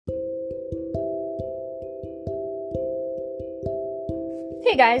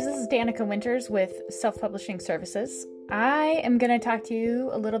Hey guys, this is Danica Winters with Self Publishing Services. I am going to talk to you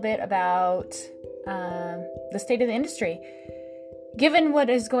a little bit about the state of the industry. Given what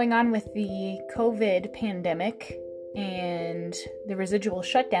is going on with the COVID pandemic and the residual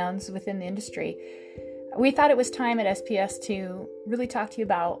shutdowns within the industry, we thought it was time at SPS to really talk to you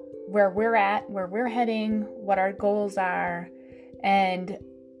about where we're at, where we're heading, what our goals are, and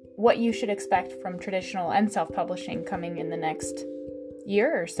what you should expect from traditional and self-publishing coming in the next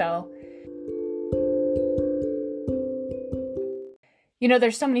year or so. You know,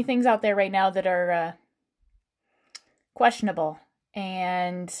 there's so many things out there right now that are questionable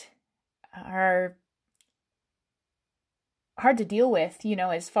and are hard to deal with, you know,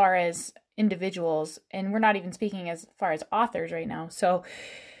 as far as individuals. And we're not even speaking as far as authors right now. So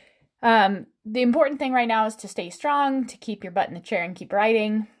the important thing right now is to stay strong, to keep your butt in the chair and keep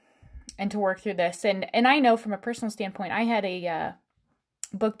writing, and to work through this. And I know from a personal standpoint, I had a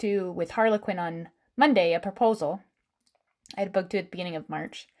book due with Harlequin on Monday, a proposal. I had a book due at the beginning of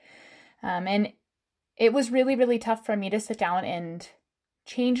March. And it was really, really tough for me to sit down and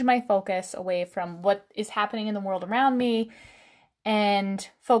change my focus away from what is happening in the world around me and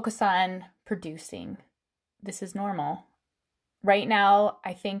focus on producing. This is normal. Right now,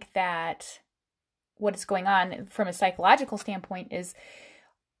 I think that what is going on from a psychological standpoint is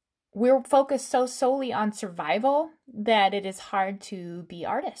we're focused so solely on survival that it is hard to be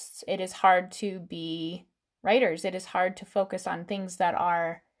artists. It is hard to be writers. It is hard to focus on things that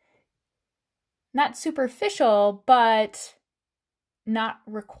are not superficial, but not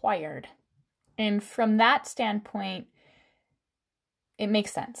required. And from that standpoint, it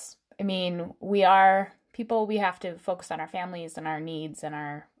makes sense. I mean, we are people, we have to focus on our families and our needs and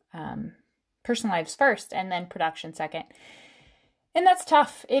our personal lives first, and then production second. And that's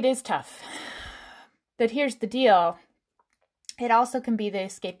tough. It is tough. But here's the deal. It also can be the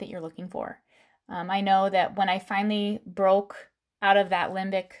escape that you're looking for. I know that when I finally broke out of that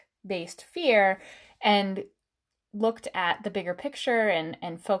limbic-based fear and looked at the bigger picture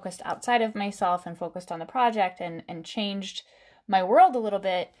and focused outside of myself and focused on the project and changed my world a little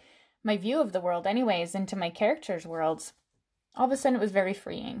bit, my view of the world anyways, into my characters' worlds, all of a sudden it was very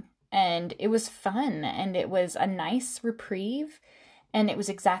freeing. And it was fun, and it was a nice reprieve, and it was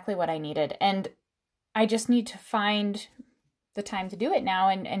exactly what I needed. And I just need to find the time to do it now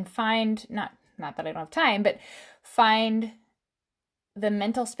and find, not that I don't have time, but find the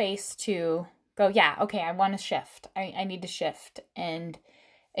mental space to go, yeah, okay, I want to shift. I need to shift. And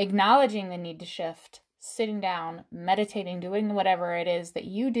acknowledging the need to shift, sitting down, meditating, doing whatever it is that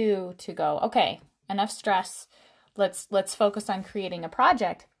you do to go, okay, enough stress. Let's focus on creating a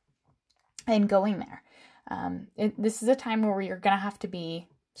project. And going there. This is a time where you're going to have to be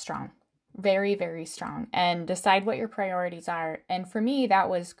strong, very, very strong, and decide what your priorities are. And for me, that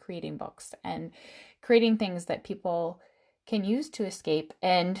was creating books and creating things that people can use to escape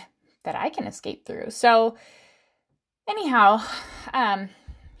and that I can escape through. So anyhow,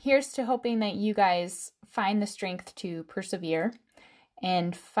 here's to hoping that you guys find the strength to persevere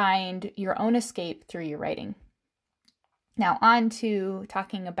and find your own escape through your writing. Now, on to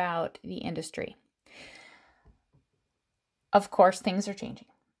talking about the industry. Of course, things are changing.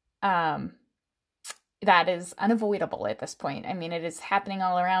 That is unavoidable at this point. I mean, it is happening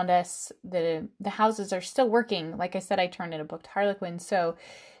all around us. The houses are still working. Like I said, I turned in a book to Harlequin, so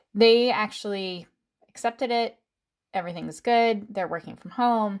they actually accepted it. Everything's good. They're working from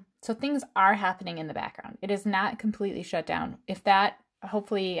home. So things are happening in the background. It is not completely shut down. If that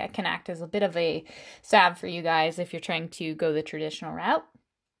hopefully I can act as a bit of a salve for you guys if you're trying to go the traditional route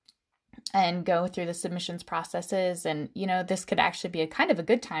and go through the submissions processes. And, you know, this could actually be a kind of a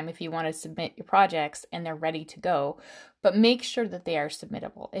good time if you want to submit your projects and they're ready to go, but make sure that they are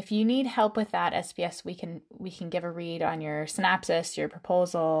submittable. If you need help with that, SPS, we can give a read on your synopsis, your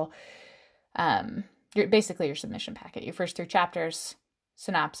proposal, basically your submission packet, your first 3 chapters,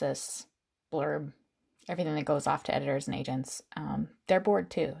 synopsis, blurb, everything that goes off to editors and agents. They're bored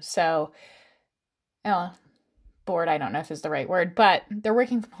too. So, bored, I don't know if is the right word, but they're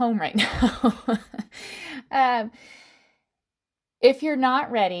working from home right now. If you're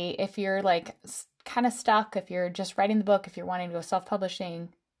not ready, if you're like kind of stuck, if you're just writing the book, if you're wanting to go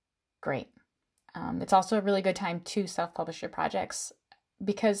self-publishing, great. It's also a really good time to self-publish your projects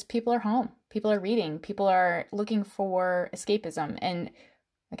because people are home, people are reading, people are looking for escapism. And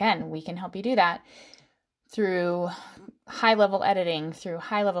again, we can help you do that through high-level editing, through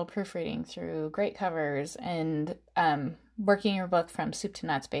high-level proofreading, through great covers, and working your book from soup to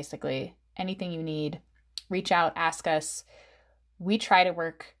nuts, basically. Anything you need, reach out, ask us. We try to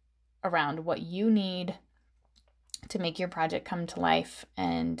work around what you need to make your project come to life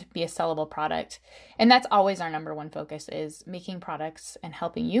and be a sellable product. And that's always our number one focus, is making products and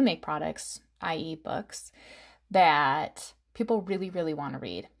helping you make products, i.e. books, that people really, really want to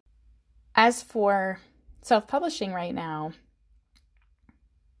read. As for self-publishing right now,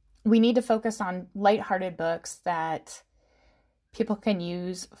 we need to focus on lighthearted books that people can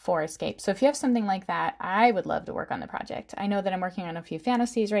use for escape. So if you have something like that, I would love to work on the project. I know that I'm working on a few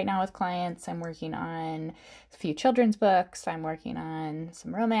fantasies right now with clients. I'm working on a few children's books. I'm working on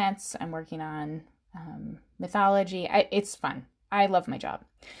some romance. I'm working on mythology. It's fun. I love my job.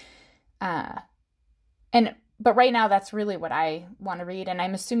 But right now, that's really what I want to read. And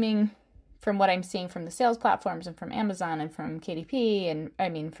I'm assuming, from what I'm seeing from the sales platforms and from Amazon and from KDP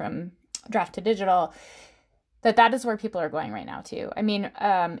and from Draft to Digital, that is where people are going right now too.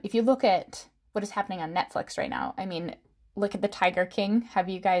 If you look at what is happening on Netflix right now, look at The Tiger King. Have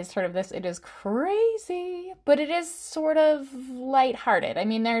you guys heard of this? It is crazy, but it is sort of lighthearted.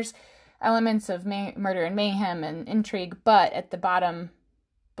 There's elements of murder and mayhem and intrigue, but at the bottom,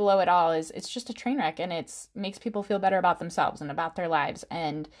 below it all, it's just a train wreck, and it makes people feel better about themselves and about their lives.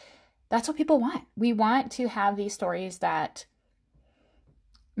 And that's what people want. We want to have these stories that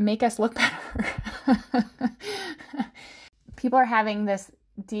make us look better. People are having this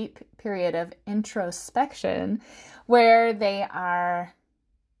deep period of introspection where they are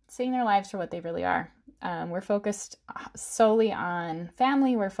seeing their lives for what they really are. We're focused solely on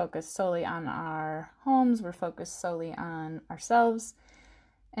family. We're focused solely on our homes. We're focused solely on ourselves.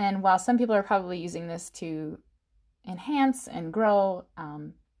 And while some people are probably using this to enhance and grow,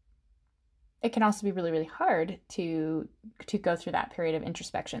 it can also be really, really hard to go through that period of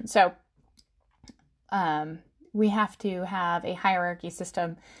introspection. So we have to have a hierarchy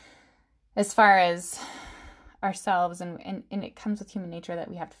system as far as ourselves, and it comes with human nature that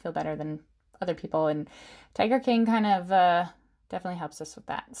we have to feel better than other people. And Tiger King kind of definitely helps us with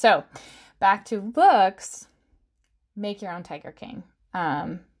that. So back to books, make your own Tiger King.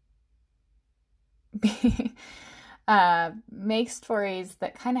 Make stories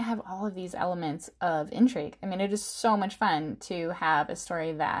that kind of have all of these elements of intrigue. It is so much fun to have a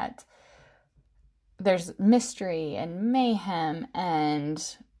story that there's mystery and mayhem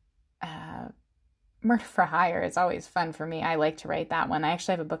and murder for hire is always fun for me. I like to write that one. I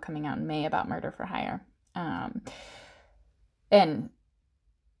actually have a book coming out in May about murder for hire. And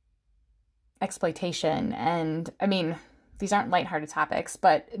exploitation. And these aren't lighthearted topics,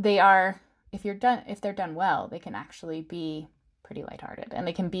 but they are. If they're done well, they can actually be pretty lighthearted, and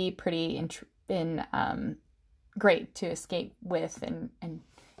they can be pretty great to escape with and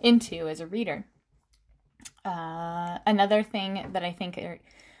into as a reader. Another thing that I think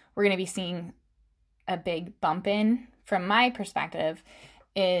we're going to be seeing a big bump in, from my perspective,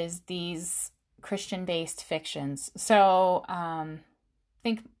 is these Christian-based fictions. So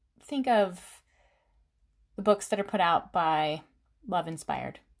think of the books that are put out by Love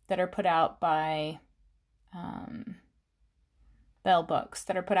Inspired, that are put out by Bell Books,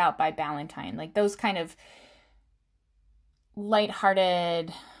 that are put out by Ballantine, like those kind of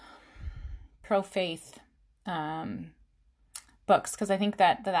lighthearted, pro-faith books, because I think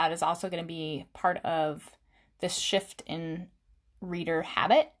that is also going to be part of this shift in reader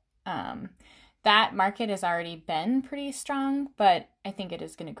habit. That market has already been pretty strong, but I think it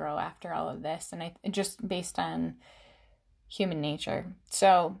is going to grow after all of this, and just based on human nature.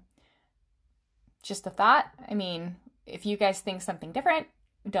 So just a thought. If you guys think something different,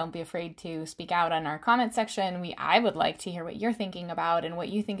 don't be afraid to speak out on our comment section. I would like to hear what you're thinking about and what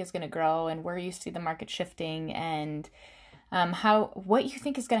you think is going to grow and where you see the market shifting, and what you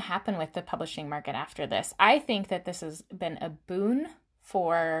think is going to happen with the publishing market after this. I think that this has been a boon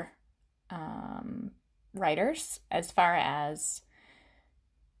for writers, as far as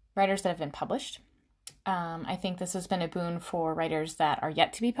writers that have been published. I think this has been a boon for writers that are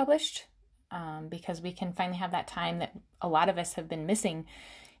yet to be published, because we can finally have that time that a lot of us have been missing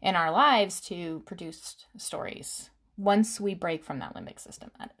in our lives to produce stories once we break from that limbic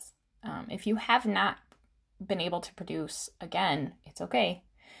system, that is. If you have not been able to produce, again, it's okay.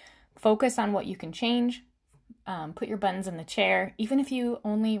 Focus on what you can change. Put your buttons in the chair. Even if you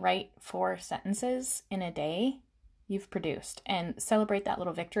only write 4 sentences in a day, you've produced, and celebrate that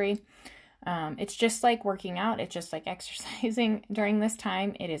little victory. It's just like working out. It's just like exercising during this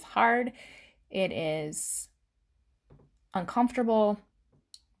time. It is hard. It is uncomfortable,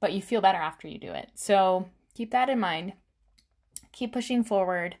 but you feel better after you do it. So keep that in mind. Keep pushing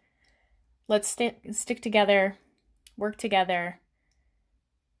forward. Let's stick together, work together,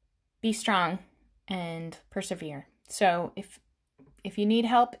 be strong, and persevere. So if if you need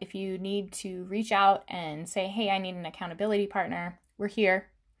help, if you need to reach out and say, hey, I need an accountability partner, we're here.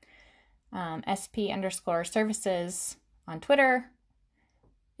 SP_services on Twitter,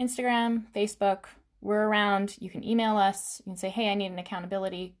 Instagram, Facebook. We're around. You can email us. You can say, hey, I need an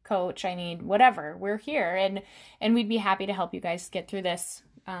accountability coach. I need whatever. We're here. And we'd be happy to help you guys get through this.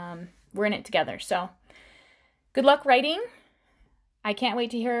 We're in it together. So good luck writing. I can't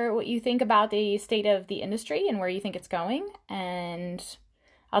wait to hear what you think about the state of the industry and where you think it's going. And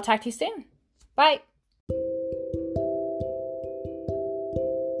I'll talk to you soon. Bye.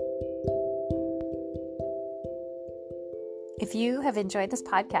 If you have enjoyed this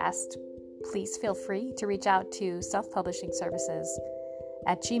podcast, please feel free to reach out to Self-Publishing Services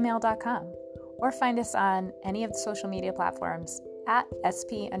at gmail.com or find us on any of the social media platforms at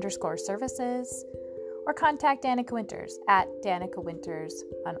SP_services or contact Danica Winters at Danica Winters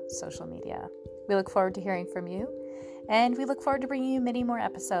on social media. We look forward to hearing from you, and we look forward to bringing you many more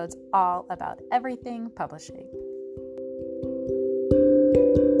episodes all about everything publishing.